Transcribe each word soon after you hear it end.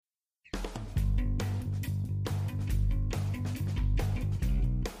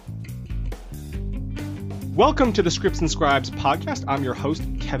Welcome to the Scripts and Scribes podcast. I'm your host,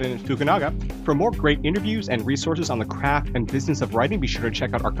 Kevin Fukunaga. For more great interviews and resources on the craft and business of writing, be sure to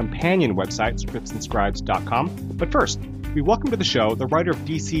check out our companion website, scriptsandscribes.com. But first, we welcome to the show the writer of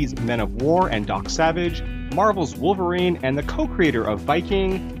DC's Men of War and Doc Savage, Marvel's Wolverine, and the co-creator of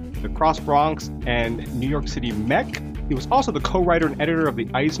Viking, The Cross Bronx, and New York City Mech. He was also the co-writer and editor of the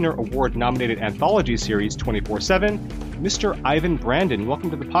Eisner Award-nominated anthology series 24/7, Mr. Ivan Brandon.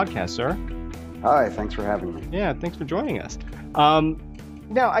 Welcome to the podcast, sir. Hi, thanks for having me. Yeah, thanks for joining us.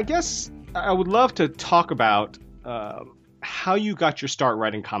 Now, I guess I would love to talk about how you got your start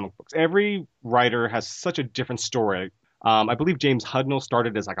writing comic books. Every writer has such a different story. I believe James Hudnall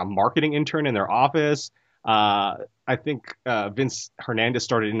started as like a marketing intern in their office. I think Vince Hernandez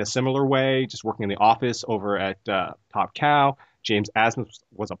started in a similar way, just working in the office over at Top Cow. James Asmus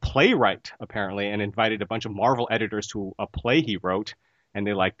was a playwright, apparently, and invited a bunch of Marvel editors to a play he wrote, and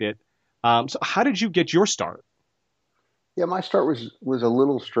they liked it. So how did you get your start? Yeah, my start was a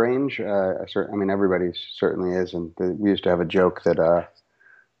little strange. I mean, everybody certainly is, and we used to have a joke that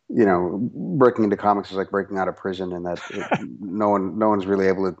breaking into comics is like breaking out of prison, and that no one's really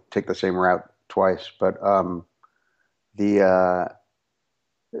able to take the same route twice. But in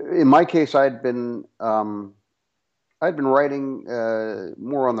my case, I'd been writing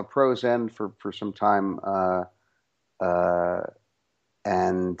more on the prose end for some time.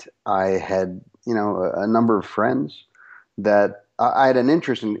 And I had, a number of friends that I had an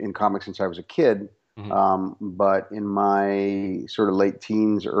interest in comics since I was a kid. Mm-hmm. But in my sort of late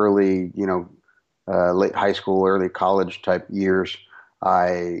teens, early, late high school, early college type years,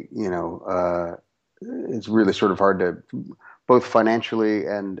 it's really sort of hard to, both financially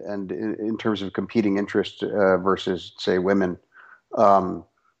and in terms of competing interests versus, say, women.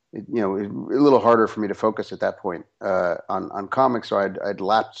 A little harder for me to focus at that point on comics, so I'd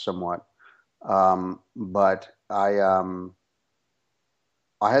lapsed somewhat. But I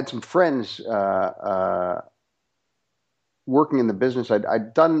had some friends working in the business.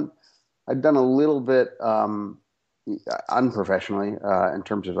 I'd done a little bit unprofessionally in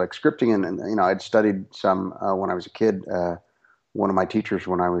terms of like scripting, and I'd studied some when I was a kid. One of my teachers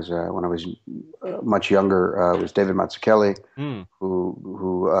when I was much younger was David Mazzucchelli, who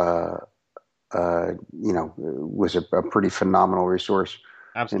was a pretty phenomenal resource.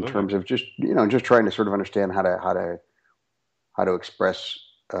 Absolutely. In terms of just trying to sort of understand how to express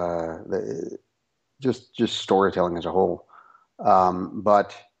just storytelling as a whole.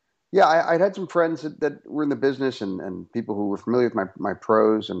 But yeah, I'd had some friends that were in the business and people who were familiar with my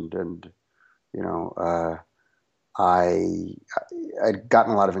prose and I'd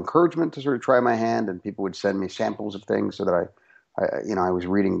gotten a lot of encouragement to sort of try my hand, and people would send me samples of things so that I was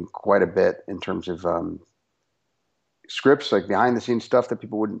reading quite a bit in terms of scripts, like behind the scenes stuff that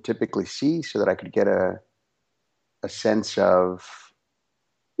people wouldn't typically see, so that I could get a sense of,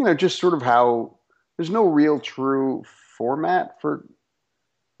 just sort of how there's no real true format for.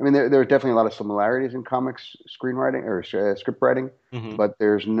 I mean, there are definitely a lot of similarities in comics screenwriting or script writing, mm-hmm. but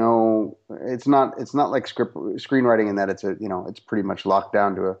there's no. It's not like screenwriting in that it's pretty much locked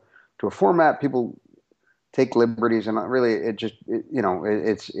down to a format. People take liberties, and really,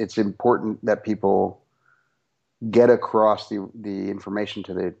 it's important that people get across the information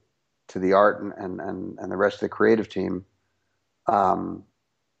to the art and the rest of the creative team, and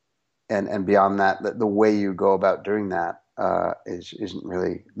beyond that, the way you go about doing that. Isn't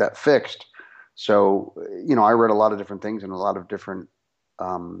really that fixed. So, I read a lot of different things and a lot of different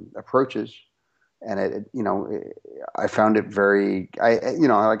approaches, and I found it very.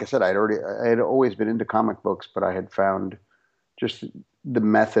 Like I said, I had always been into comic books, but I had found just the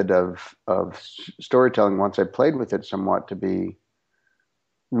method of storytelling, once I played with it somewhat, to be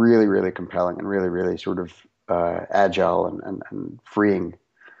really, really compelling and really, really sort of agile and freeing,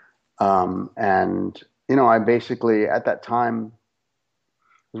 and. I basically, at that time,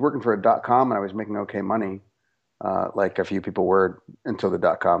 was working for a .com, and I was making okay money, like a few people were, until the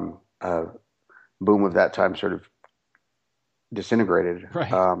 .com boom of that time sort of disintegrated.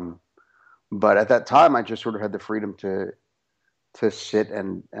 Right. But at that time, I just sort of had the freedom to sit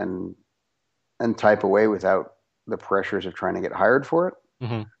and type away without the pressures of trying to get hired for it.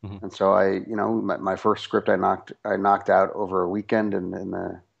 Mm-hmm, mm-hmm. And so my first script I knocked out over a weekend, and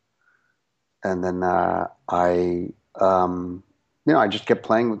then I just kept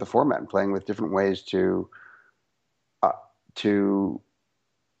playing with the format and playing with different ways to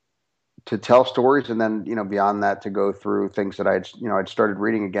tell stories, and then beyond that, to go through things that I'd started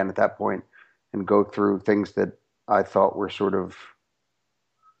reading again at that point, and go through things that I thought were sort of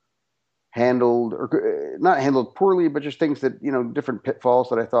handled, or not handled poorly, but just things that different pitfalls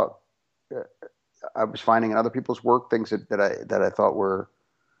that I thought I was finding in other people's work things that I thought were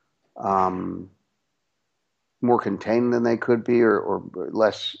um, more contained than they could be, or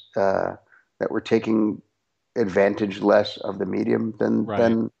less that were taking advantage less of the medium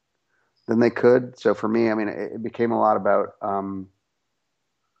Right. than they could. So for me, I mean, it became a lot about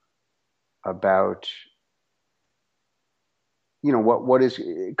what is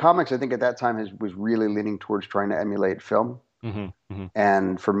comics. I think at that time was really leaning towards trying to emulate film, Hmm. Hmm.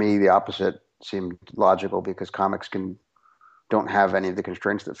 and for me, the opposite seemed logical because comics can don't have any of the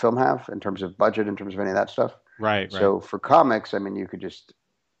constraints that film have in terms of budget, in terms of any of that stuff. Right. Right. So for comics, I mean, you could just,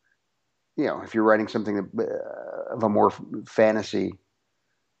 if you're writing something of a more fantasy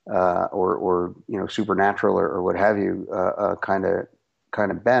or supernatural or what have you, kind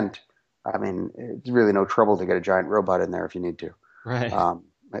of bent. I mean, it's really no trouble to get a giant robot in there if you need to. Right. Um,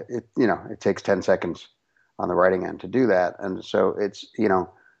 it takes 10 seconds on the writing end to do that, and so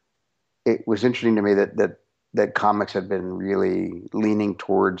it was interesting to me that comics had been really leaning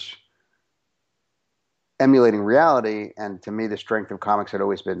towards emulating reality, and to me, the strength of comics had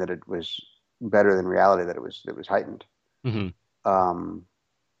always been that it was better than reality, that it was heightened. Hmm. Um,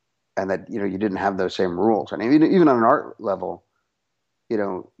 and that you didn't have those same rules. I mean, even on an art level, you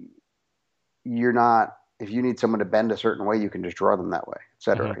know, you're not if you need someone to bend a certain way, you can just draw them that way, et Hmm.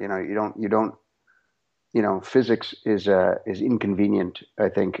 cetera. You don't. Physics is inconvenient, I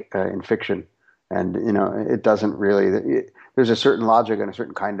think, in fiction, and it doesn't really. There's a certain logic and a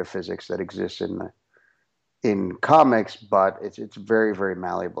certain kind of physics that exists in comics, but it's very very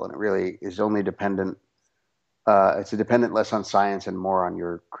malleable, and it really is only dependent. It's a dependent less on science and more on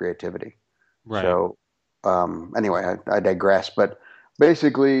your creativity. Right. So anyway, I digress. But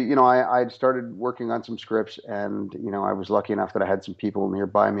basically, I'd started working on some scripts, and I was lucky enough that I had some people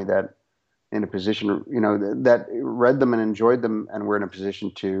nearby me that in a position, that read them and enjoyed them, and were in a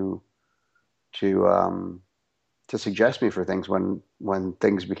position to um, to suggest me for things when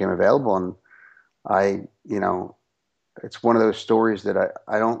things became available. And I, it's one of those stories that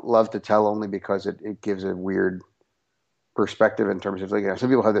I don't love to tell only because it gives a weird perspective in terms of, like, some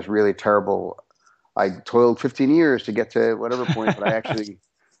people have this really terrible, I toiled 15 years to get to whatever point, but I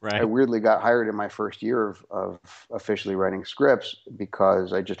Right. weirdly got hired in my first year of officially writing scripts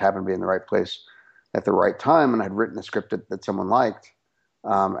because I just happened to be in the right place at the right time, and I'd written a script that someone liked,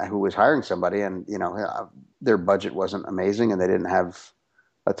 who was hiring somebody, and their budget wasn't amazing, and they didn't have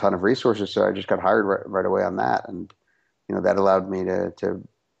a ton of resources, so I just got hired right away on that, and that allowed me to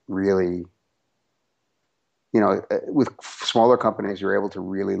really, with smaller companies, you're able to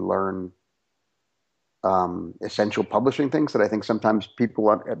really learn essential publishing things that I think sometimes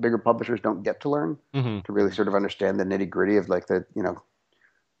people at bigger publishers don't get to learn, Hmm. to really sort of understand the nitty gritty of, like, the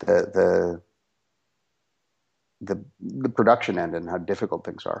the production end and how difficult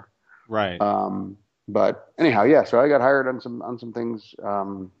things are. Right. Um, but anyhow, yeah. So I got hired on some things.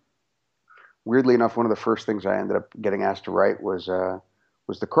 Weirdly enough, one of the first things I ended up getting asked to write was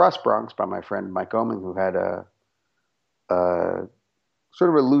the Cross Bronx by my friend Mike Oeming, who had a sort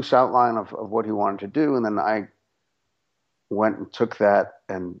of a loose outline of what he wanted to do, and then I went and took that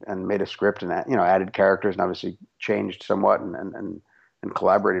and made a script, and added characters, and obviously changed somewhat, and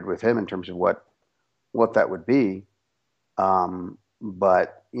collaborated with him in terms of what that would be.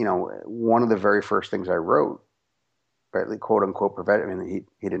 But one of the very first things I wrote, rightly quote unquote, I mean,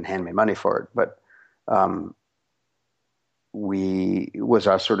 he didn't hand me money for it, but um, we was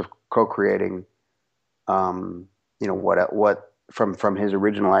us sort of co-creating, what from his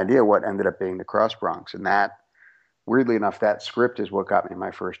original idea, what ended up being the Cross Bronx, and that, weirdly enough, that script is what got me my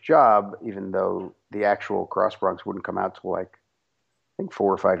first job, even though the actual Cross Bronx wouldn't come out till, like, I think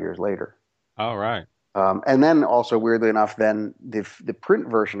 4 or 5 years later. All right. And then also, weirdly enough, then the print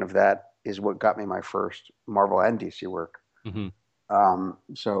version of that is what got me my first Marvel and DC work. Hmm.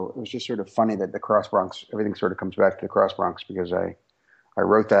 So it was just sort of funny that the Cross Bronx, everything sort of comes back to the Cross Bronx, because I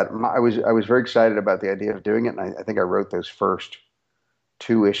wrote that. I was very excited about the idea of doing it, and I think I wrote those first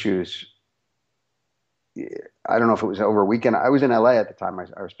two issues. I don't know if it was over a weekend. I was in LA at the time. I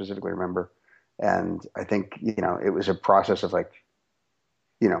specifically remember, and I think it was a process of, like,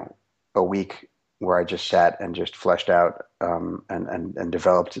 you know a week where I just sat and just fleshed out, and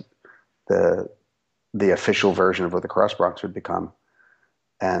developed the the official version of what the Cross Bronx would become,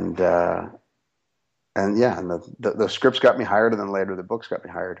 and yeah, and the scripts got me hired, and then later the books got me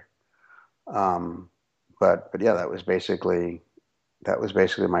hired. Um, but yeah, that was basically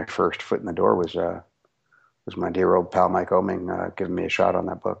my first foot in the door, was my dear old pal Mike Oeming giving me a shot on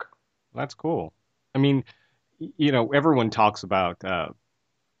that book. That's cool. I mean, everyone talks about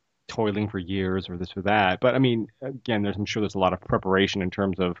toiling for years or this or that, but I mean, again, I'm sure there's a lot of preparation in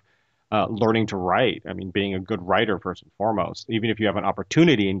terms of learning to write. I mean, being a good writer first and foremost. Even if you have an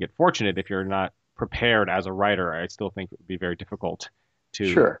opportunity and get fortunate, if you're not prepared as a writer, I still think it would be very difficult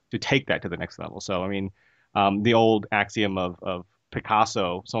Sure. to take that to the next level. So, I mean, the old axiom of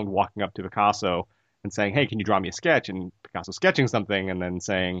Picasso, someone walking up to Picasso and saying, "Hey, can you draw me a sketch?" And Picasso sketching something and then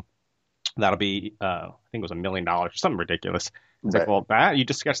saying, "That'll be, I think it was $1 million or something ridiculous." It's like, Right. well, that you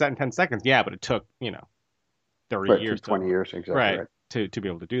just sketched that in 10 seconds. Yeah, but it took, 30 Right. For years to 20 years. Exactly right right. to be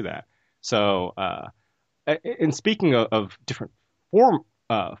able to do that. So, and speaking of different form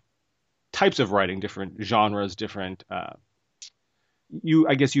types of writing, different genres, different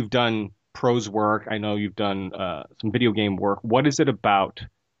I guess you've done prose work. I know you've done some video game work. What is it about?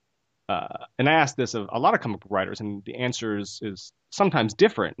 And I ask this of a lot of comic book writers, and the answer is sometimes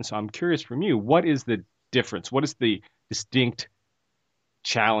different. And so I'm curious from you, what is the difference? What is the distinct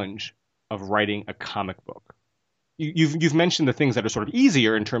challenge of writing a comic book? You've mentioned the things that are sort of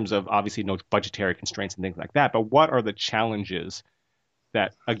easier in terms of obviously no budgetary constraints and things like that, but what are the challenges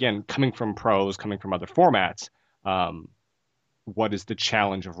that, again, coming from prose, coming from other formats, um, what is the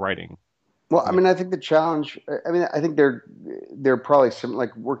challenge of writing Well, I comic mean, I books? think the challenge. I mean, I think they're probably similar.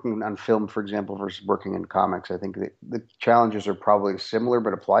 Like working on film, for example, versus working in comics. I think the challenges are probably similar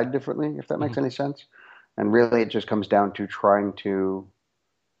but applied differently. If that Hmm. makes any sense. And really, it just comes down to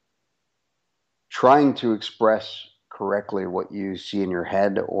trying to express correctly what you see in your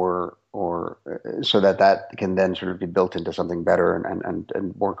head, or so that that can then sort of be built into something better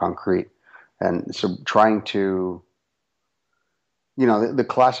and more concrete. And so, trying to the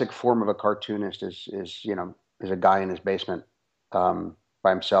classic form of a cartoonist is a guy in his basement by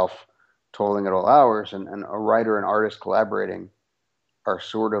himself, toiling at all hours, and a writer and artist collaborating are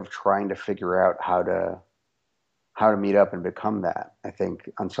sort of trying to figure out how to meet up and become that, I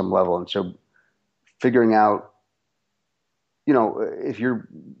think, on some level. And so figuring out, if you're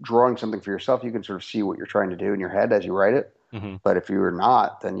drawing something for yourself, you can sort of see what you're trying to do in your head as you write it. Hmm. But if you're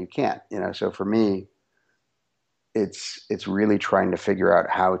not, then you can't. So for me, it's really trying to figure out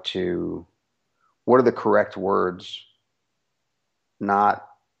what are the correct words, not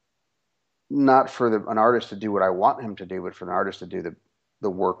not for an artist to do what I want him to do, but for an artist to do the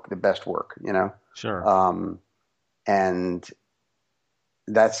work, the best work. Sure. Um, and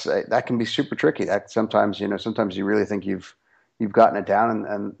that can be super tricky. That sometimes you really think you've gotten it down,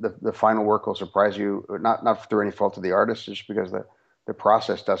 and the final work will surprise you, not through any fault of the artist, just because the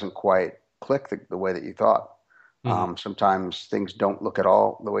process doesn't quite click the way that you thought. Hmm. Sometimes things don't look at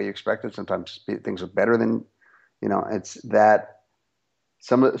all the way you expected. Sometimes things look better than it's that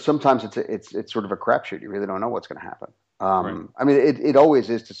sometimes it's sort of a crapshoot. You really don't know what's going to happen. Right. I mean, it always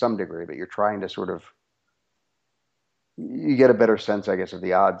is to some degree, but you're trying to sort of you get a better sense, I guess, of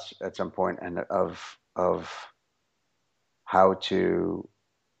the odds at some point, and of how to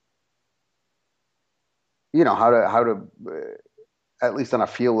at least on a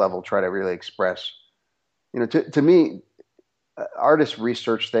feel level try to really express. To me, artists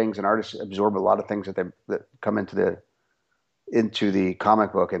research things and artists absorb a lot of things that come into the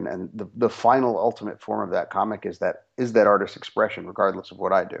comic book, and the final ultimate form of that comic is that artist's expression, regardless of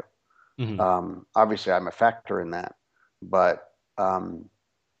what I do. Hmm. Obviously, I'm a factor in that, but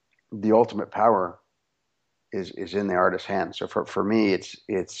the ultimate power is in the artist's hands. So for me,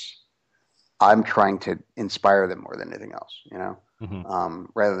 it's I'm trying to inspire them more than anything else, Hmm.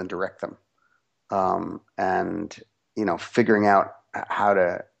 rather than direct them, and figuring out how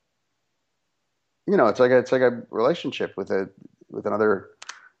to, it's like a relationship with another,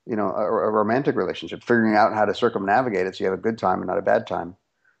 a romantic relationship, figuring out how to circumnavigate it so you have a good time and not a bad time.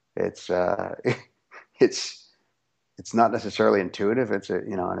 It's it's it's not necessarily intuitive. It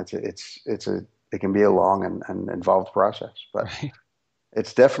can be a long and involved process, but Right.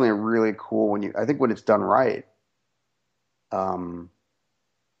 it's definitely really cool I think when it's done right. Um,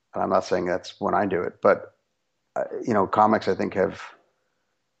 and I'm not saying that's when I do it, but comics I think have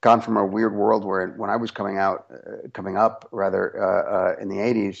gone from a weird world where when I was coming up rather, in the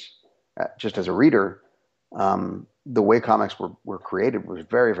 '80s, just as a reader, the way comics were created was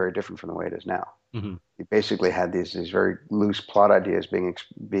very, very different from the way it is now. Hmm. You basically had these very loose plot ideas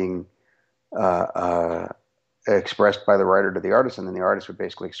being uh, uh, expressed by the writer to the artist, and then the artist would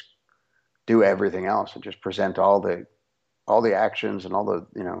basically do everything else and just present all the actions and all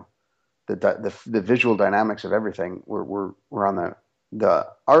the visual dynamics of everything were on the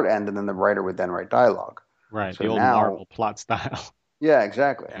art end, and then the writer would then write dialogue. Right. So The old now, Marvel plot style. yeah,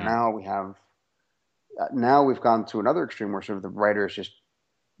 exactly. And Yeah. now we've gone to another extreme where sort of the writer is just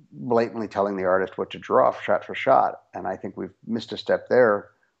blatantly telling the artist what to draw shot for shot. And I think we've missed a step there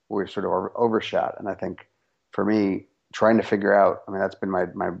where we've sort of overshot. And I think for me, trying to figure out. I mean, that's been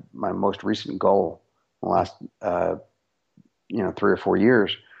my most recent goal in the last 3 or 4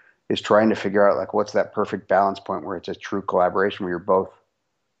 years is trying to figure out like what's that perfect balance point where it's a true collaboration where you're both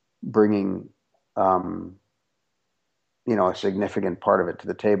bringing um, a significant part of it to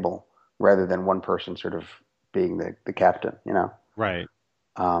the table rather than one person sort of being the captain, you know. Right.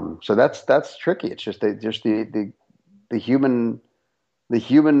 So that's tricky. It's just the human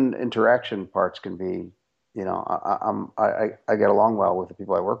interaction parts can be, I get along well with the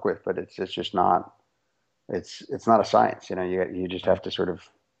people I work with, but it's just not it's not a science. You just have to sort of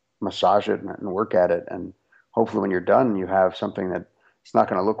massage it and work at it, and hopefully when you're done, you have something that it's not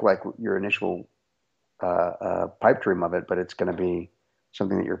going to look like your initial pipe dream of it, but it's going to be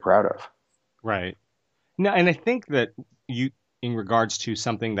something that you're proud of. Right. No, and I think that you, in regards to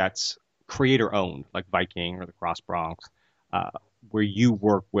something that's creator owned, like Viking or the Cross Bronx, uh, where you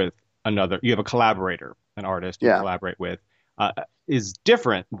work with you have a collaborator, an artist you Yeah, collaborate with, uh, is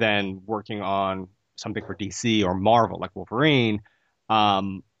different than working on something for DC or Marvel, like Wolverine.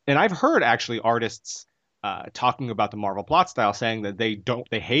 And I've heard actually artists talking about the Marvel plot style, saying that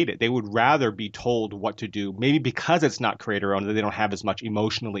they hate it. They would rather be told what to do, maybe because it's not creator owned, that they don't have as much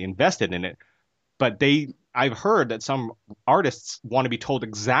emotionally invested in it, but I've heard that some artists want to be told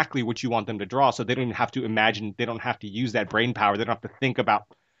exactly what you want them to draw, so they don't even have to imagine, they don't have to use that brain power, they don't have to think about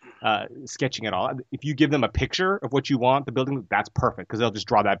sketching at all. If you give them a picture of what you want the building, that's perfect because they'll just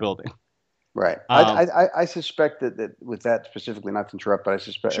draw that building. right. I, um I I suspect that with that specifically, not to interrupt, but I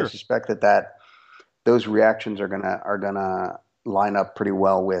sure. suspect that those reactions are gonna line up pretty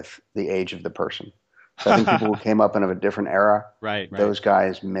well with the age of the person. So I think people who came up in a different era, Right, right, those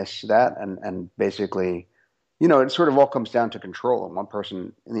guys miss that, and basically, it sort of all comes down to control. And one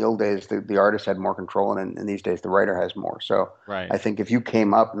person in the old days, the artist had more control, and in these days, the writer has more. So right. I think if you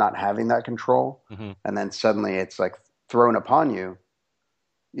came up not having that control, Hmm. and then suddenly it's like thrown upon you,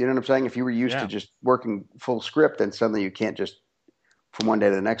 you know what I'm saying? If you were used to Yeah. just working full script, and suddenly you can't just from one day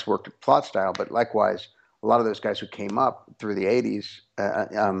to the next work plot style. But likewise, a lot of those guys who came up through the 80s,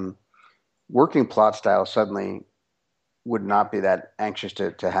 working plot style suddenly would not be that anxious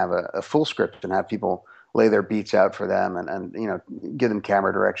to have a full script and have people lay their beats out for them and give them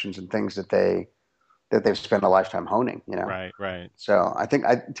camera directions and things that they've spent a lifetime honing. Right, right, So I think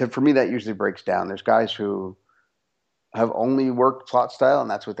for me that usually breaks down. There's guys who have only worked plot style and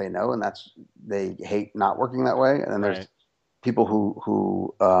that's what they know and that's they hate not working that way. And then there's right. people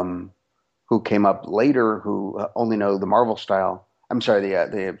who came up later who only know the Marvel style. I'm sorry,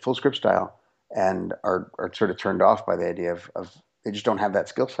 the full script style, and are sort of turned off by the idea of they just don't have that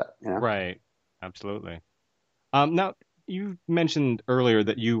skill set. Right. Absolutely. Now, you mentioned earlier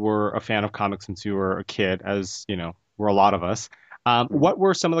that you were a fan of comics since you were a kid, as you know, were a lot of us. Mhm. What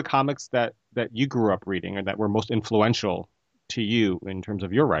were some of the comics that you grew up reading and that were most influential to you in terms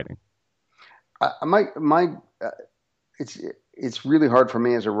of your writing? My uh, it's it's really hard for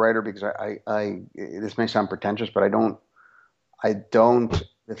me as a writer because I this may sound pretentious, but I don't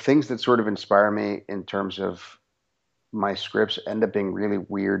the things that sort of inspire me in terms of my scripts end up being really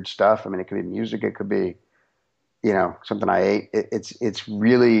weird stuff. I mean, it could be music, it could be something I ate. It's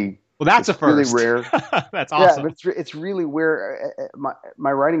really Well, that's a it's really first. rare. That's Yeah, awesome. but it's really where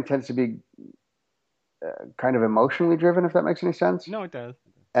my writing tends to be kind of emotionally driven, if that makes any sense. No, it does.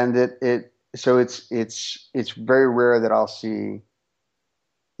 And it so it's very rare that I'll see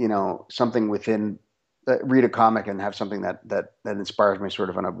something within read a comic and have something that inspires me sort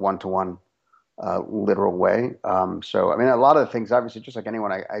of in a one-to-one literal way. So I mean, a lot of the things, obviously, just like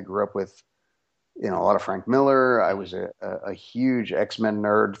anyone, I grew up with a lot of Frank Miller. I Mhm. was a huge X-Men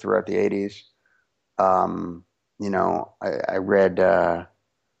nerd throughout the 80s. I read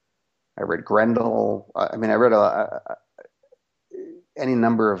Grendel. I mean, I read any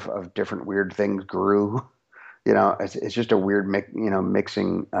number of different weird things. Grew. It's just a weird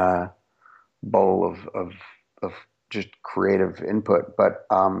mixing bowl of just creative input. But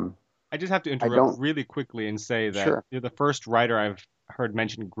I just have to I interrupt don't. really quickly and say that Sure. you're the first writer I've heard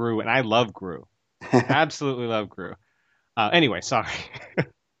mention Gru, and I love Gru. Absolutely love Gru. Anyway, sorry.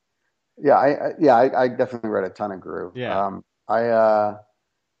 Yeah, I definitely read a ton of Groove. Yeah. I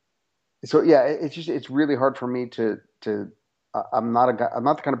so yeah, it's really hard for me to I'm not a guy, I'm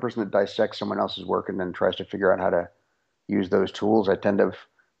not the kind of person that dissects someone else's work and then tries to figure out how to use those tools. I tend to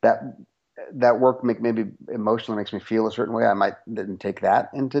that that work maybe emotionally makes me feel a certain way. I might then take that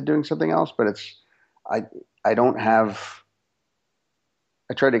into doing something else, but I I don't have.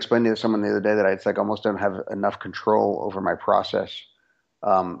 I tried to explain to someone the other day that it's like almost don't have enough control over my process.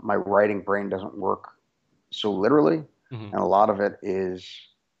 My writing brain doesn't work so literally, Hmm. and a lot of it is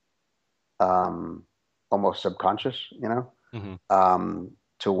um, almost subconscious, Hmm.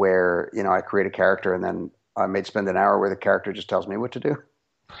 to where, I create a character and then I may spend an hour where the character just tells me what to do.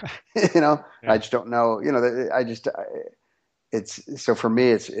 I Yeah. just don't know, it's so for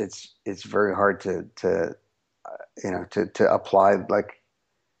me, it's very hard to apply like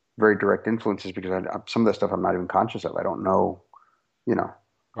very direct influences because some of the stuff I'm not even conscious of. I don't know, you know,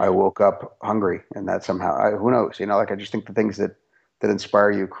 I Right. woke up hungry and that somehow, who knows, like I just think the things that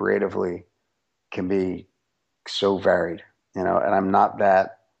inspire you creatively can be so varied, and I'm not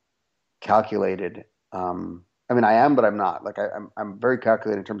that calculated. I mean, I am, but I'm not. Like I'm very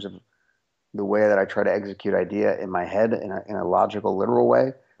calculated in terms of the way that I try to execute idea in my head in a logical, literal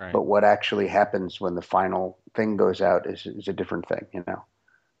way. Right. But what actually happens when the final thing goes out is a different thing.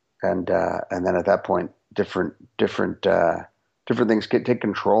 And then at that point, different things take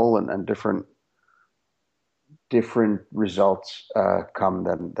control, and different results come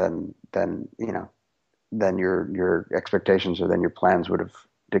than your expectations or than your plans would have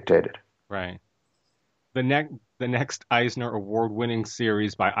dictated. Right. The next Eisner Award-winning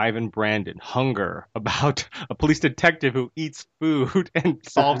series by Ivan Brandon, Hunger, about a police detective who eats food and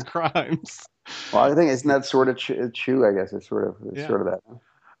solves crimes. Well, I think isn't that sort of chew? I guess it's Yeah. sort of that.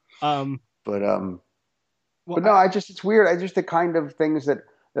 Um, But well, but no, it's weird. I just the kind of things that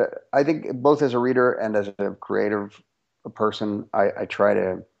I think both as a reader and as a creative person, I try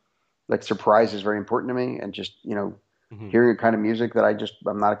to like surprise is very important to me, and just mhm. hearing a kind of music that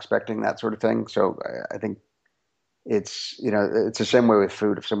I'm not expecting, that sort of thing. So I think it's the same way with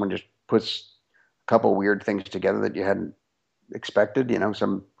food. If someone just puts a couple weird things together that you hadn't expected,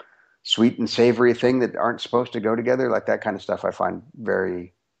 some sweet and savory thing that aren't supposed to go together, like that kind of stuff, I find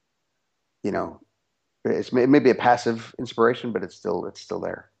very, you know, it may be a passive inspiration, but it's still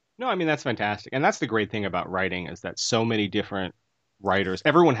there. No, I mean that's fantastic. And that's the great thing about writing is that so many different writers,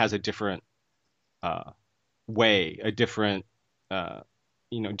 everyone has a different uh, way, a different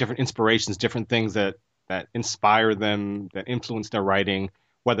different inspirations, different things that inspire them, that influence their writing,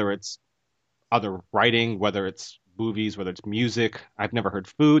 whether it's other writing, whether it's movies, whether it's music. I've never heard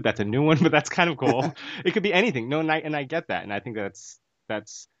food. That's a new one, but that's kind of cool. It could be anything. No, and I get that, and I think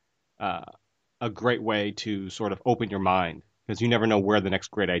that's uh, a great way to sort of open your mind because you never know where the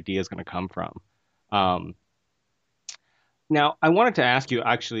next great idea is going to come from. Um, Now, I wanted to ask you,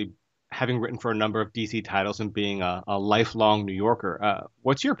 actually, having written for a number of DC titles and being a lifelong New Yorker,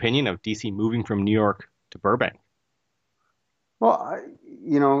 what's your opinion of DC moving from New York to Burbank? Well,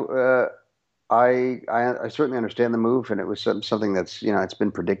 you know, I certainly understand the move, and it was something that's it's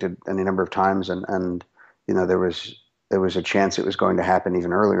been predicted any number of times, and there was a chance it was going to happen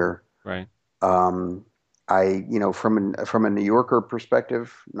even earlier. Right. Um, from a New Yorker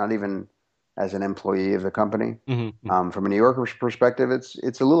perspective, not even as an employee of the company, Hmm. from a New Yorker perspective, it's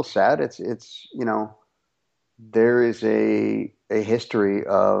a little sad. It's there is a history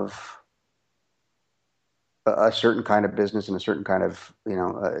of a certain kind of business and a certain kind of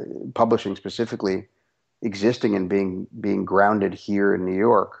publishing specifically existing and being grounded here in New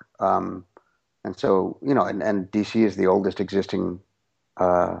York. And so and DC is the oldest existing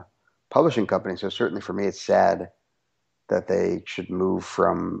uh, publishing company. So certainly for me, it's sad that they should move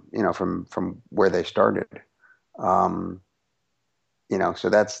from where they started. Um, so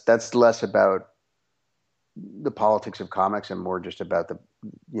that's less about the politics of comics and more just about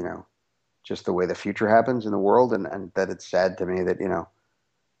you know, just the way the future happens in the world, and that it's sad to me that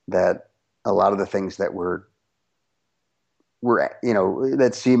that a lot of the things that were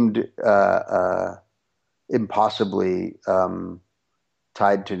that seemed impossibly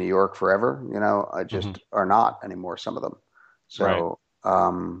tied to New York forever, Hmm. just are not anymore. Some of them. Right. So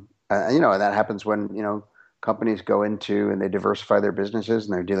and that happens when companies go into and they diversify their businesses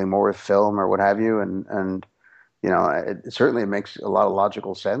and they're dealing more with film or what have you, and it certainly makes a lot of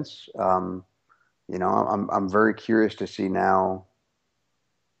logical sense. I'm very curious to see now.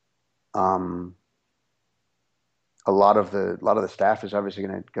 Um, a lot of the staff is obviously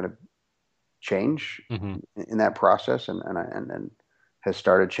going to change Hmm. in that process, and has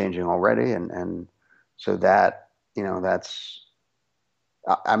started changing already, and so that that's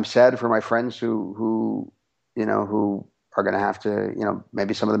I'm sad for my friends who are going to have to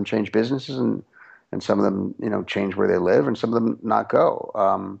maybe some of them change businesses, and some of them change where they live, and some of them not go.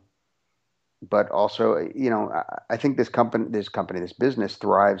 But also, I think this business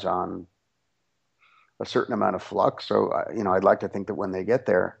thrives on a certain amount of flux. So, I'd like to think that when they get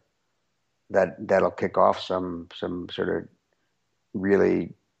there, that'll kick off some sort of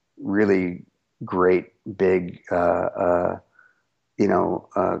really, really great big, you know,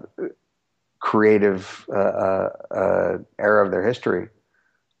 uh, creative era of their history.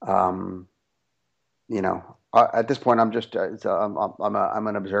 Um, at this point, I'm just I'm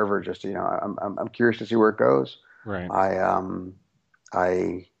an observer. Just I'm curious to see where it goes. Right. I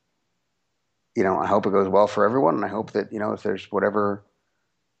I I hope it goes well for everyone, and I hope that if there's whatever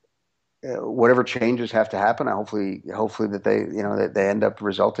changes have to happen, hopefully that they end up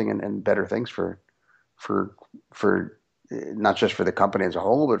resulting in better things for for not just for the company as a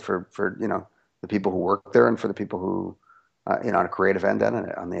whole, but for the people who work there and for the people who on a creative end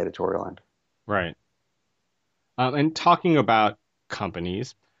and on the editorial end. Right. And talking about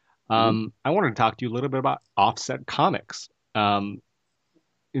companies, Hmm. I wanted to talk to you a little bit about Offset Comics. Um,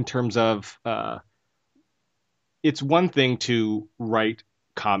 in terms of it's one thing to write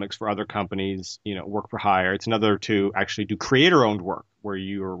comics for other companies, work for hire. It's another to actually do creator-owned work where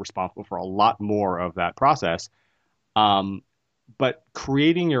you are responsible for a lot more of that process. Um, but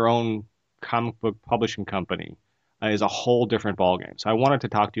creating your own comic book publishing company is a whole different ballgame. So I wanted to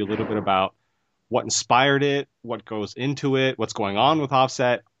talk to you a little bit about what inspired it, what goes into it, what's going on with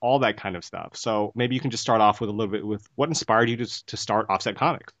Offset, all that kind of stuff. So maybe you can just start off with a little bit with what inspired you to start Offset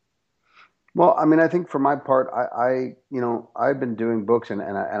Comics. Well, I mean, I think for my part, I've been doing books and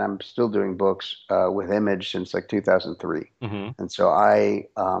I'm still doing books with Image since like 2003, Hmm. and so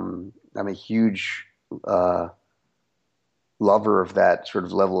I'm a huge uh, lover of that sort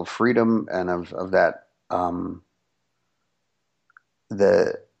of level of freedom and of that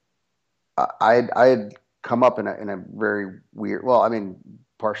the I had come up in a very weird, well, I mean,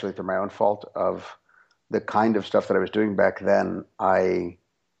 partially through my own fault of the kind of stuff that I was doing back then. I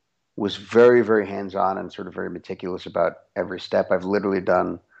was very, very hands-on and sort of very meticulous about every step. I've literally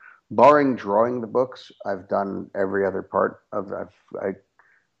done, barring drawing the books, I've done every other part of. I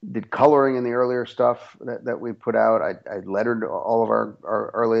did coloring in the earlier stuff that we put out. I lettered all of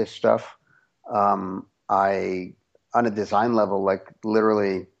our earliest stuff. I on a design level, like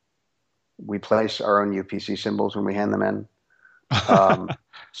literally, we place our own UPC symbols when we hand them in. Um,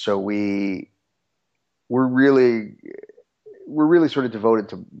 so we're really we're really sort of devoted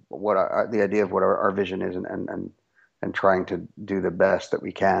to the idea of what our vision is and trying to do the best that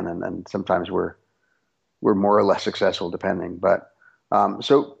we can. And sometimes we're more or less successful depending. But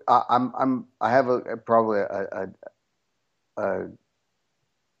so I have probably a,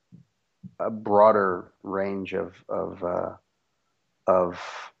 a broader range of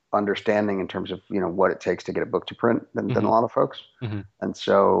understanding in terms of what it takes to get a book to print than a Hmm. lot of folks. Hmm. And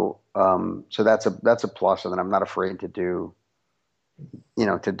so that's a plus. And then I'm not afraid to do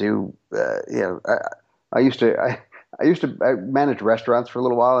to do I used to I managed restaurants for a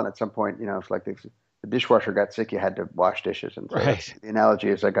little while, and at some point, it's like the dishwasher got sick, you had to wash dishes, and so that's Right. the analogy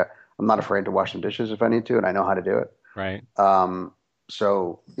is like I'm not afraid to wash some dishes if I need to, and I know how to do it. Right.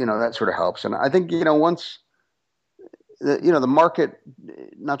 So that sort of helps, and I think once the market,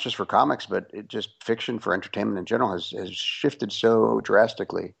 not just for comics, but just fiction for entertainment in general has shifted so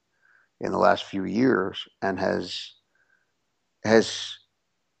drastically in the last few years, and has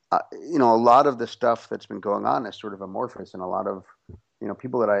a lot of the stuff that's been going on is sort of amorphous, and a lot of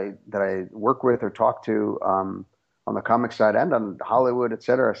people that I work with or talk to on the comic side and on Hollywood, et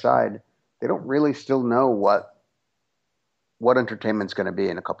cetera, side, they don't really still know what entertainment's going to be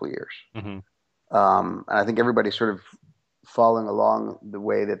in a couple of years. Hmm. And I think everybody's sort of following along the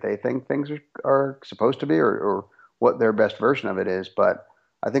way that they think things are supposed to be, or what their best version of it is. But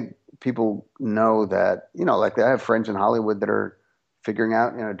I think people know that, like I have friends in Hollywood that are figuring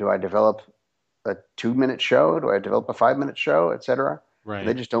out, do I develop a 2-minute show? Do I develop a 5-minute show, et cetera? And they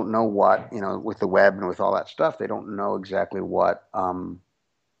Right. just don't know what, with the web and with all that stuff, they don't know exactly what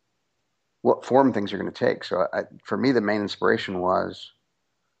form things are going to take. So for me, the main inspiration was,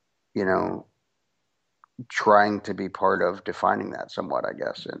 you know, trying to be part of defining that somewhat, I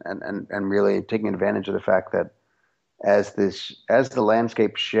guess, and really taking advantage of the fact that as the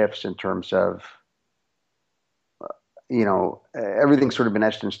landscape shifts in terms of everything's sort of been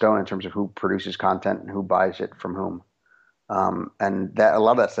etched in stone in terms of who produces content and who buys it from whom. And that a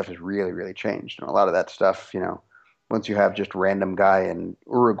lot of that stuff has really, really changed. And a lot of that stuff, once you have just random guy in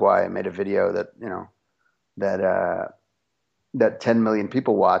Uruguay made a video that, that that 10 million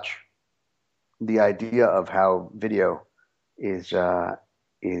people watch, the idea of how video is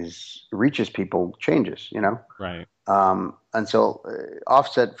reaches people changes. Right. And so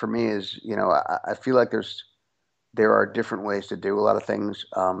offset for me is, I feel like there are different ways to do a lot of things,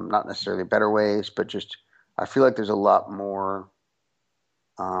 not necessarily better ways, but just I feel like there's a lot more,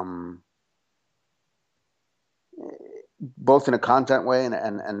 um, both in a content way and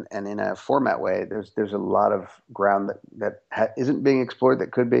in a format way. There's a lot of ground that isn't being explored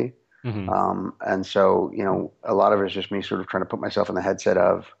that could be. Hmm. And so, a lot of it is just me sort of trying to put myself in the headset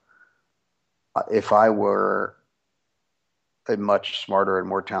of if I were a much smarter and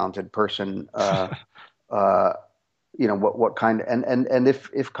more talented person, uh, what kind and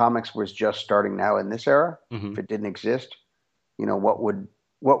if comics was just starting now in this era, Hmm. if it didn't exist, what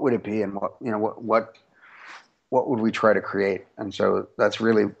would it be, and what would we try to create? And so that's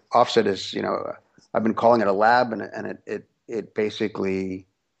really Offset is, I've been calling it a lab, and it basically,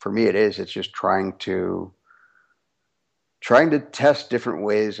 for me, it's just trying to test different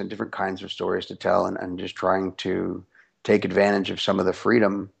ways and different kinds of stories to tell, and just trying to take advantage of some of the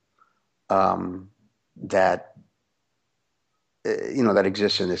freedom um, that that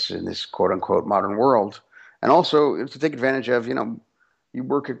exists in this quote unquote modern world, and also to take advantage of, you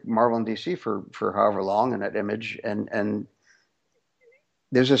work at Marvel and DC for however long, and at Image, and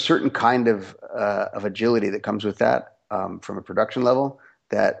there's a certain kind of agility that comes with that, from a production level,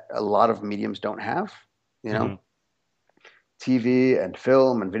 that a lot of mediums don't have. You Hmm. know, TV and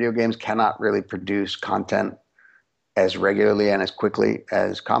film and video games cannot really produce content as regularly and as quickly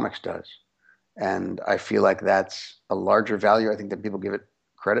as comics does. And I feel like that's a larger value, I think, than people give it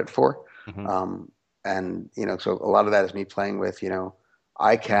credit for. Hmm. Um, and so a lot of that is me playing with,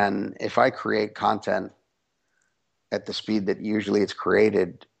 I can, if I create content at the speed that usually it's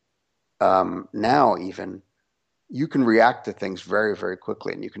created, now even, you can react to things very, very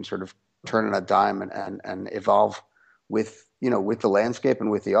quickly, and you can sort of turn on a dime, and evolve with the landscape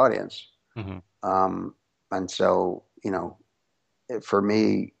and with the audience. Hmm. Um, and so, for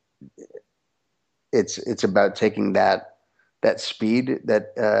me, it's about taking that speed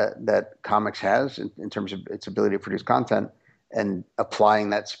that comics has in terms of its ability to produce content, and applying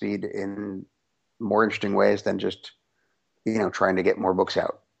that speed in more interesting ways than just trying to get more books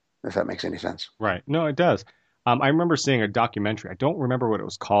out, if that makes any sense. Right. No, it does. I remember seeing a documentary. I don't remember what it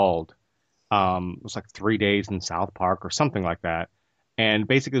was called. It was like 3 days in South Park or something like that. And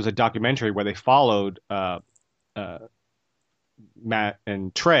basically, it was a documentary where they followed uh, Matt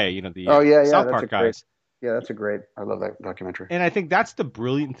and Trey, the Oh yeah, yeah, South Park guys. that's a great. I love that documentary. And I think that's the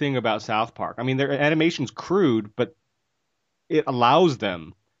brilliant thing about South Park. I mean, their animation's crude, but it allows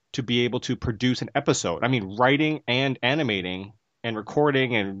them to be able to produce an episode. I mean, writing and animating and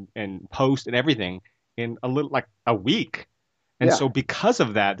recording and post and everything in a little like a week. And Yeah, so because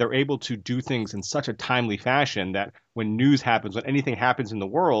of that, they're able to do things in such a timely fashion that when news happens, when anything happens in the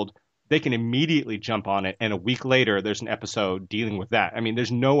world, they can immediately jump on it. And a week later, there's an episode dealing with that. I mean,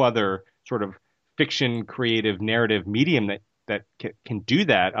 there's no other sort of fiction, creative, narrative medium that can do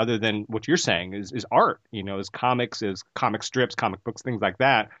that other than what you're saying is art, is comics, is comic strips, comic books, things like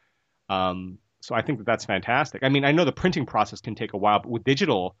that. So I think that that's fantastic. I mean, I know the printing process can take a while, but with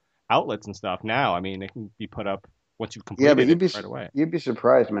digital outlets and stuff now, I mean, it can be put up once you've yeah, but completed you'd it be right away. you'd be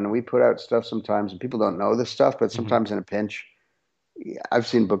surprised, man. We put out stuff sometimes, and people don't know this stuff, but Hmm. sometimes in a pinch, I've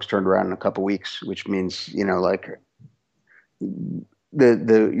seen books turned around in a couple weeks, which means, like,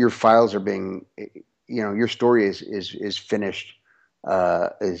 the your files are being, your story is finished,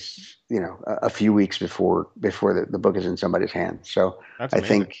 is a few weeks before the book is in somebody's hands. So That's I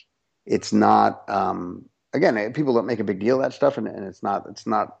amazing. think it's not, again, people don't make a big deal of that stuff, and it's not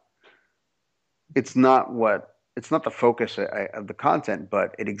the focus of the content,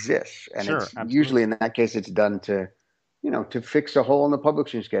 but it exists, and Sure, it's usually, absolutely. in that case, it's done to fix a hole in the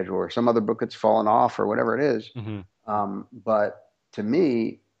publishing schedule, or some other book that's fallen off, or whatever it is. Hmm. But to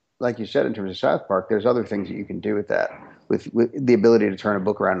me, like you said, in terms of South Park, there's other things that you can do with that, with the ability to turn a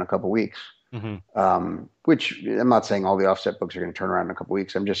book around in a couple of weeks. Hmm. Which, I'm not saying all the Offset books are going to turn around in a couple of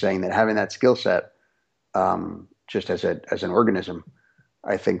weeks. I'm just saying that having that skill set, just as an organism,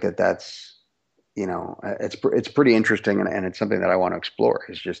 I think that's, it's pretty interesting, and it's something that I want to explore.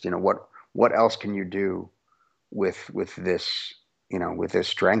 Is just, what else can you do with this, with this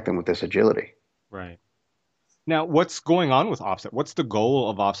strength and with this agility. Right. Now, what's going on with Offset? What's the goal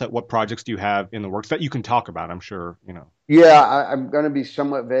of Offset? What projects do you have in the works that you can talk about? I'm sure. Yeah, I'm going to be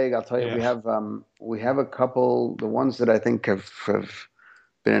somewhat vague. I'll tell you, Yeah. we have a couple. The ones that I think have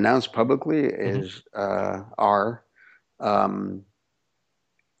been announced publicly Hmm. are, um,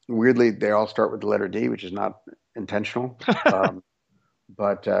 weirdly, they all start with the letter D, which is not intentional. Um,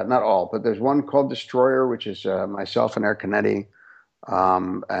 but not all. But there's one called Destroyer, which is myself and Eric Canetti,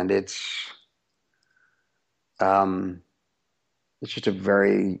 and um, it's just a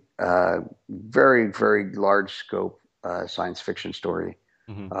very, very, very large scope science fiction story.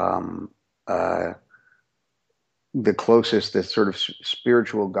 Hmm. Um, uh, the closest, the sort of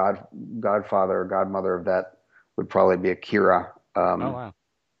spiritual godfather or godmother of that would probably be Akira. Oh, wow.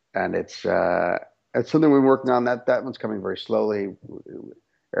 And it's something we're working on. That one's coming very slowly.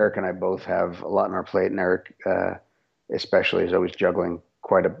 Eric and I both have a lot on our plate, and Eric, especially, is always juggling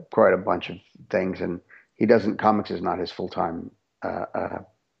quite a bunch of things, and he doesn't. Comics is not his full time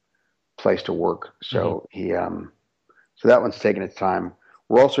place to work, Hmm. so so that one's taking its time.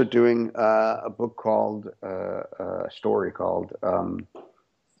 We're also doing a book called a story called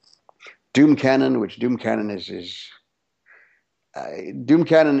Doom Cannon, which Doom Cannon is Doom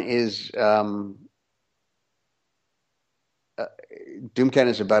Cannon is uh, Doom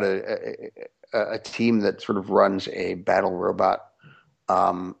Cannon is about a team that sort of runs a battle robot,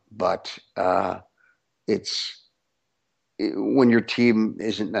 but it's when your team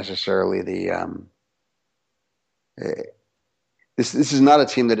isn't necessarily uh, this is not a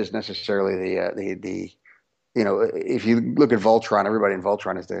team that is necessarily the if you look at Voltron, everybody in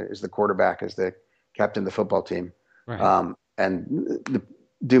Voltron is the quarterback, is the captain of the football team, Right. and the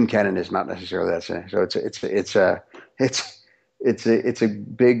Doom Cannon is not necessarily that same. So it's it's a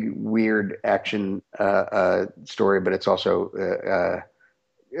big weird action story, but it's also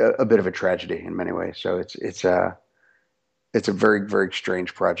a bit of a tragedy in many ways. So it's a very very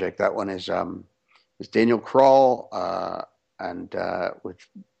strange project. That one is Daniel Kroll and with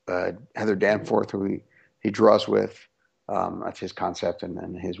Heather Danforth, who he draws with. That's his concept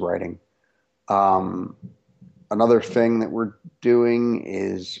and his writing. Um, Another thing that we're doing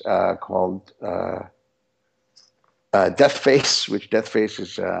is called Death Face, which Death Face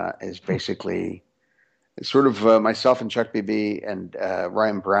is basically sort of myself and Chuck BB and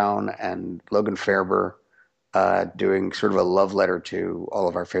Ryan Brown and Logan Faerber doing sort of a love letter to all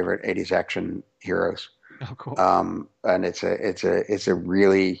of our favorite '80s action heroes. Oh, cool. And it's a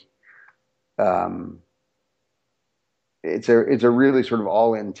really um, it's a really sort of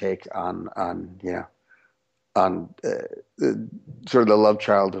all in take on on sort of the love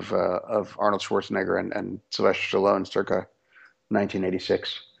child of Arnold Schwarzenegger and Sylvester Stallone, circa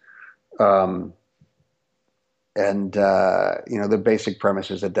 1986. Um, and the basic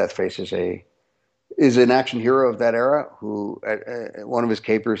premise is that Deathface is an action hero of that era who, at one of his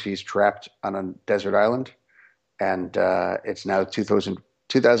capers, he's trapped on a desert island, and it's now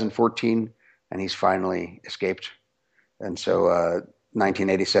 2014, and he's finally escaped. And so,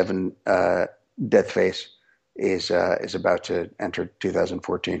 1987, Deathface is about to enter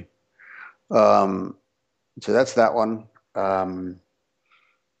 2014. Um, so that's that one.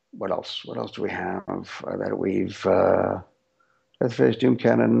 What else? What else do we have that we've Deathface, Doom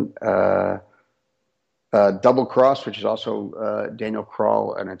Cannon, Double Cross, which is also Daniel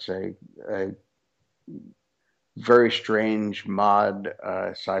Kroll, and it's a very strange mod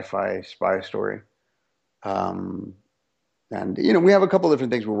sci-fi spy story. Um, and we have a couple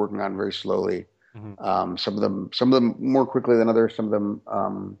different things we're working on very slowly. Hmm. Some of them more quickly than others. Some of them,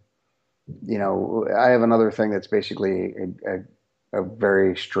 I have another thing that's basically a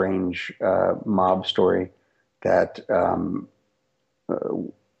very strange mob story that uh,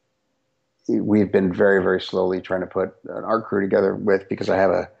 we've been very, very slowly trying to put an art crew together with, because I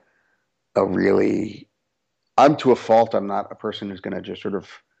have a really, I'm to a fault. I'm not a person who's going to just sort of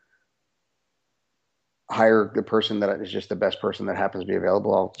hire the person that is just the best person that happens to be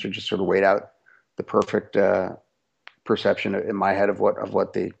available. I'll just sort of wait out the perfect perception in my head of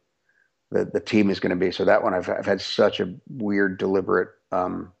what the team is going to be. So that one I've had such a weird, deliberate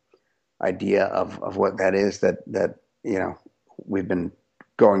idea of what that is that we've been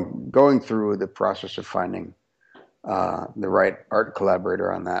going through the process of finding the right art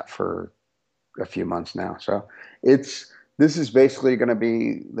collaborator on that for a few months now. So this is basically going to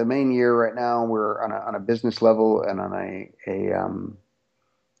be the main year right now. We're on a business level and on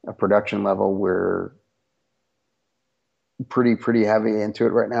a production level. We're pretty heavy into it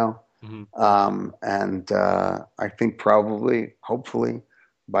right now. Hmm. And I think probably, hopefully,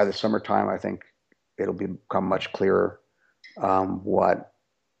 by the summertime, I think it'll become much clearer what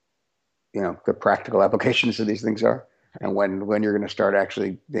the practical applications of these things are, Right. and when you're going to start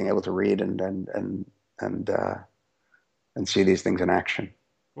actually being able to read and and see these things in action.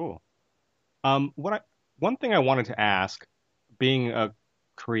 Cool. What one thing I wanted to ask, being a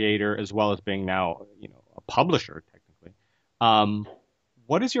creator as well as being now, a publisher technically, um,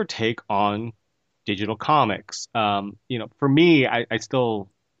 what is your take on digital comics? For me, I still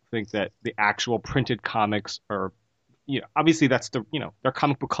think that the actual printed comics are, obviously that's they're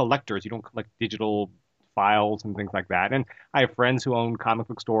comic book collectors. You don't collect digital files and things like that. And I have friends who own comic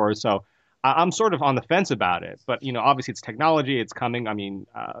book stores, so I'm sort of on the fence about it. But obviously it's technology, it's coming. I mean,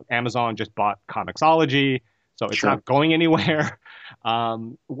 Amazon just bought Comixology, so it's Sure. not going anywhere.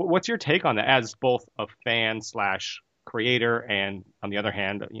 What's your take on that as both a fan slash creator and on the other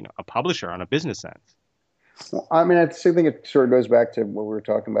hand, a publisher on a business sense? Well, I mean, I still think it sort of goes back to what we were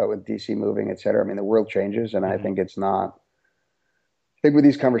talking about with DC moving, et cetera. I mean, the world changes, and I Hmm. think it's not. think with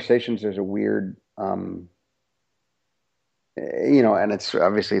these conversations, there's a weird, and it's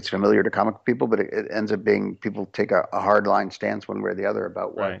obviously it's familiar to comic people, but it ends up being people take a hard line stance one way or the other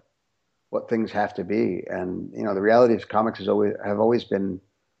about Right. what things have to be. And the reality is comics have always been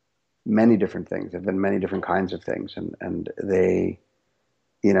many different things. Have been many different kinds of things, and they,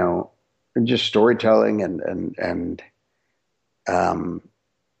 you know, just storytelling and um,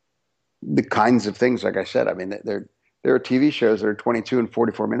 the kinds of things. Like I said, I mean, there are TV shows that are 22 and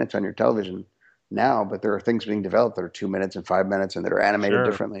 44 minutes on your television now, but there are things being developed that are 2 minutes and 5 minutes and that are animated Sure.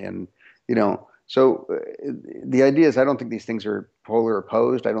 differently. And so the idea is, I don't think these things are polar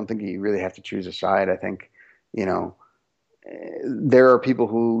opposed. I don't think you really have to choose a side. I think, you know, there are people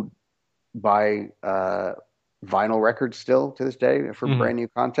who buy vinyl records still to this day for Hmm. brand new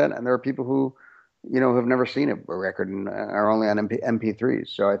content, and there are people who, have never seen a record and are only on MP3s.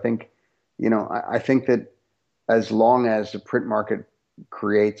 So I think, I think that as long as the print market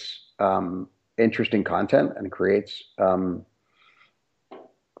creates interesting content and creates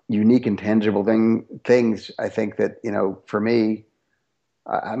unique and tangible things, I think that, for me,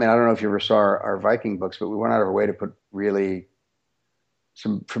 I mean, I don't know if you ever saw our Viking books, but we went out of our way to put really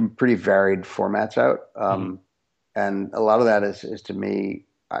some pretty varied formats out. Hmm. And a lot of that is to me,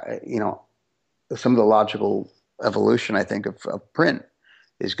 some of the logical evolution, I think, of print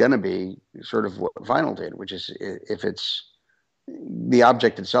is going to be sort of what vinyl did, which is, if it's the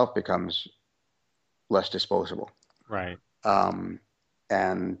object itself becomes less disposable. Right. Um,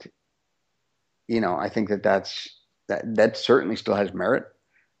 and I think that certainly still has merit.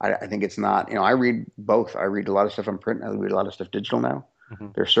 I think it's not, I read both. I read a lot of stuff on print. I read a lot of stuff digital now. Hmm.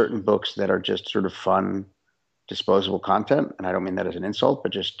 There are certain books that are just sort of fun, disposable content, and I don't mean that as an insult,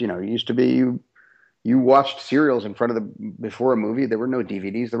 but just, it used to be you watched serials in front of the before a movie. There were no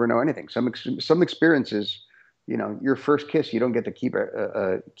DVDs, there were no anything. Some experiences, your first kiss, you don't get to keep it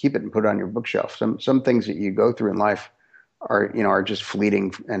and put it on your bookshelf. Some things that you go through in life are just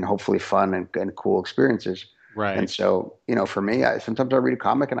fleeting and hopefully fun and cool experiences. And Right. so, for me, sometimes I read a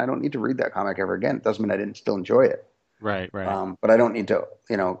comic and I don't need to read that comic ever again. It doesn't mean I didn't still enjoy it. Right. Right. But I don't need to,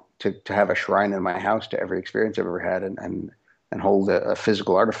 to have a shrine in my house to every experience I've ever had, and hold a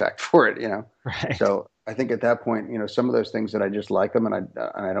physical artifact for it. Right. So I think at that point, some of those things that I just like them, and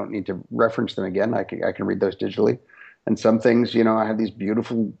I don't need to reference them again. I can read those digitally. And some things, I have these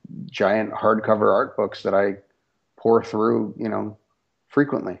beautiful giant hardcover art books that I pour through,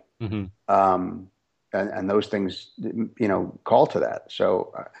 frequently. Hmm. Um, and those things, call to that.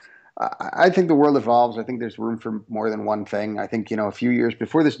 So I think the world evolves. I think there's room for more than one thing. I think, a few years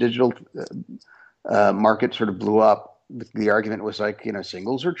before this digital market sort of blew up, the argument was like,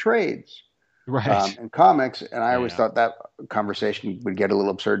 singles or trades Right. and comics. And I always Yeah. thought that conversation would get a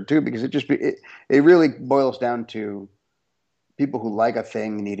little absurd too, because it really boils down to people who like a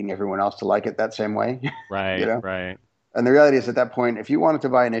thing needing everyone else to like it that same way, you Right. know? Right. And the reality is, at that point, if you wanted to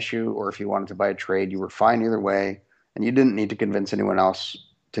buy an issue or if you wanted to buy a trade, you were fine either way. And you didn't need to convince anyone else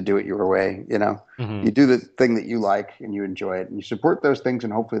to do it your way. Hmm. You do the thing that you like and you enjoy it and you support those things,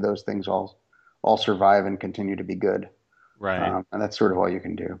 and hopefully those things all survive and continue to be good. Right. And that's sort of all you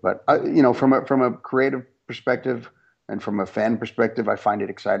can do. But from a creative perspective and from a fan perspective, I find it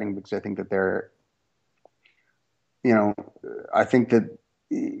exciting because I think that you know, I think that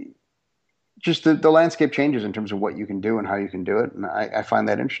just the landscape changes in terms of what you can do and how you can do it, and I find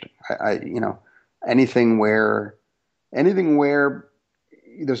that interesting. Anything where anything where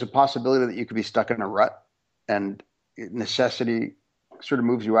there's a possibility that you could be stuck in a rut, and necessity sort of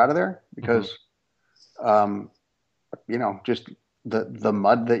moves you out of there Hmm. because um, just the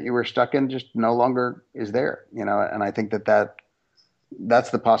mud that you were stuck in just no longer is there. And I think that's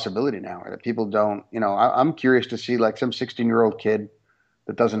the possibility now, that people don't. I'm curious to see, like, some 16-year-old kid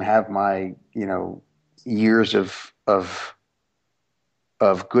that doesn't have my years of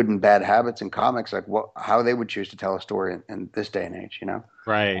good and bad habits in comics, like how they would choose to tell a story in this day and age.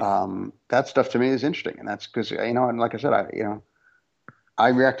 Right. That stuff to me is interesting, and that's because, and like I said, I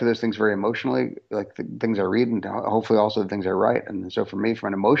react to those things very emotionally, like the things I read, and hopefully also the things I write. And so for me, from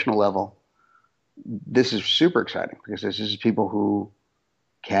an emotional level, this is super exciting because this is people who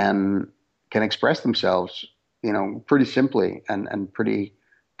can can express themselves, pretty simply and pretty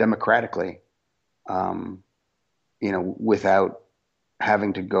democratically, um, without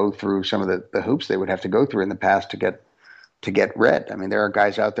having to go through some of the hoops they would have to go through in the past to get read. I mean, there are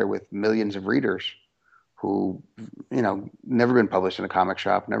guys out there with millions of readers who, never been published in a comic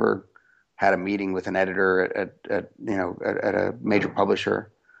shop, never had a meeting with an editor at a major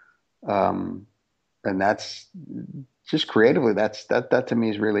publisher. Um, and that's just creatively, that to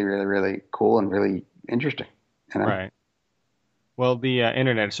me is really, really, really cool and really interesting. Right. Well, the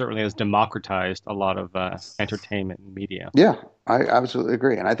internet certainly has democratized a lot of entertainment and media. Yeah, I absolutely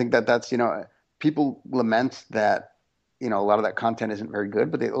agree. And I think that that's, people lament that, a lot of that content isn't very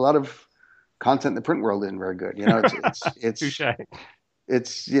good, but a lot of content in the print world isn't very good. Touche.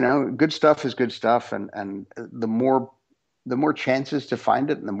 Good stuff is good stuff. And the more chances to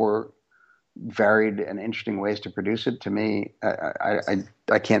find it and the more varied and interesting ways to produce it, to me,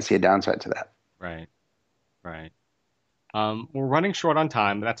 I can't see a downside to that. Right, right. We're running short on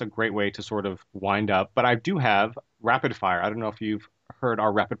time. That's a great way to sort of wind up. But I do have rapid fire. I don't know if you've heard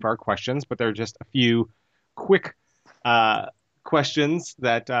our rapid fire questions, but they're just a few quick uh, questions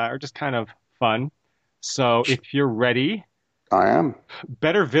that are just kind of fun. So if you're ready, I am.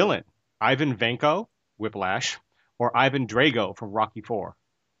 better villain, Ivan Vanko, Whiplash, or Ivan Drago from Rocky Four?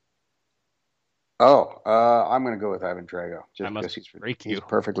 Oh, I'm going to go with Ivan Drago I just must because break he's you.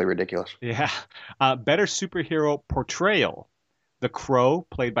 perfectly ridiculous. Yeah. Better superhero portrayal, The Crow,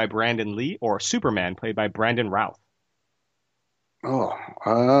 played by Brandon Lee, or Superman, played by Brandon Routh? Oh,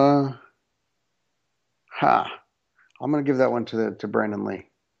 uh, ha. I'm going to give that one to Brandon Lee.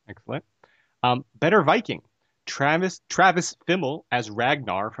 Excellent. Better Viking, Travis Fimmel as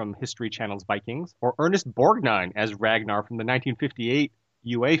Ragnar from History Channel's Vikings, or Ernest Borgnine as Ragnar from the 1958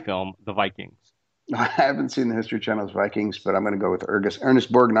 UA film The Vikings? I haven't seen the History Channel's Vikings, but I'm going to go with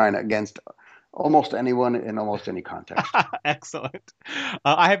Ernest Borgnine against almost anyone in almost any context. Excellent.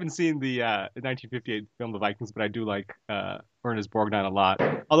 I haven't seen the 1958 film The Vikings, but I do like Ernest Borgnine a lot.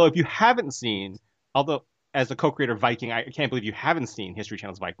 Although, if you haven't seen, although as a co-creator of Viking, I can't believe you haven't seen History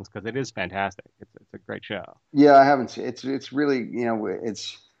Channel's Vikings because it is fantastic. It's a great show. Yeah, I haven't seen. It's really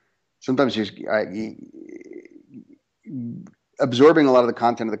it's sometimes absorbing a lot of the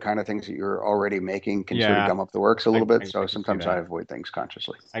content of the kind of things that you're already making can sort of Yeah, gum up the works a I, little bit. I So can see sometimes I that. avoid things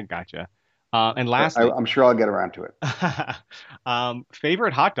consciously. I gotcha. And But lastly, I'm sure I'll get around to it.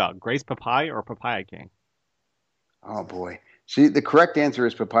 favorite hot dog, Gray's Papaya or Papaya King? Oh boy. See, the correct answer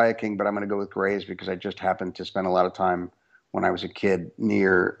is Papaya King, but I'm going to go with Gray's because I just happened to spend a lot of time when I was a kid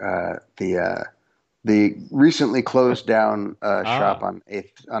near the recently closed down shop Ah, on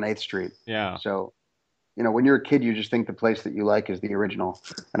Eighth Street. yeah. So, when you're a kid, you just think the place that you like is the original,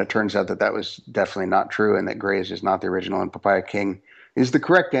 and it turns out that that was definitely not true, and that Gray's is not the original, and Papaya King is the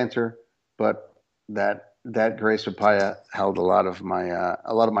correct answer, but that Gray's Papaya held a lot of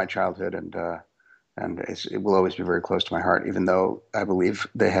my childhood, and it will always be very close to my heart, even though I believe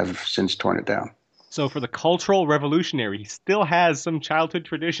they have since torn it down. So for the cultural revolutionary, he still has some childhood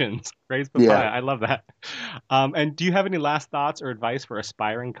traditions. Gray's Papaya. Yeah, I love that. And do you have any last thoughts or advice for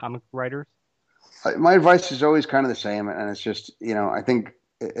aspiring comic writers? my advice is always kind of the same, and it's just, I think,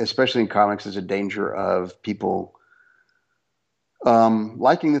 especially in comics, there's a danger of people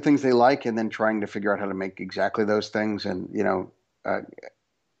liking the things they like and then trying to figure out how to make exactly those things. And uh,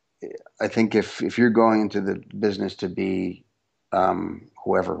 I think if you're going into the business to be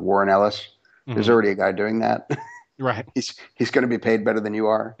whoever, Warren Ellis, there's Hmm. already a guy doing that. Right. He's going to be paid better than you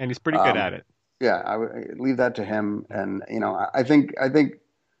are. And he's pretty good Um, at it. yeah, I would leave that to him. And I think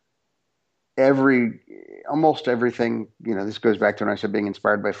every almost everything, this goes back to when I said being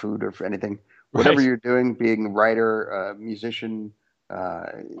inspired by food or for anything, whatever Right. you're doing, being a writer, musician, uh,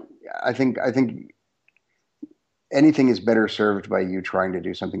 I think anything is better served by you trying to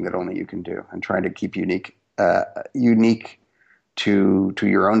do something that only you can do and trying to keep unique to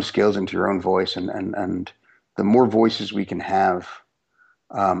your own skills and to your own voice. And the more voices we can have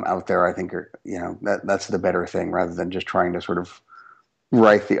out there, I think that's the better thing rather than just trying to sort of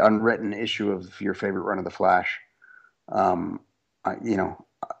write the unwritten issue of your favorite run of the Flash. Um, I, you know,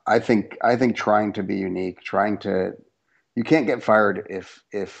 I think trying to be unique, you can't get fired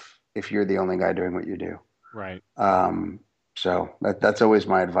if you're the only guy doing what you do. Right. So that's always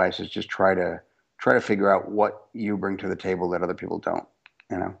my advice is just try to figure out what you bring to the table that other people don't.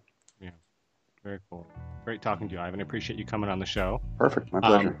 You know, Yeah. Very cool. Great talking to you, Ivan. I appreciate you coming on the show. perfect, my Um,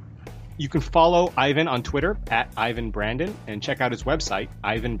 pleasure. you can follow Ivan on Twitter at Ivan Brandon and check out his website,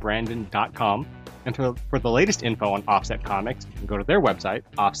 ivanbrandon.com. And for the latest info on Offset Comics, you can go to their website,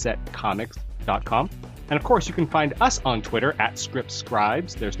 offsetcomics.com. And of course, you can find us on Twitter at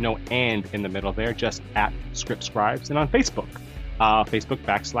ScriptScribes. There's no and in the middle there, just at ScriptScribes. And on Facebook, Facebook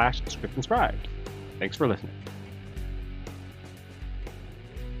 /Script and Scribes. Thanks for listening.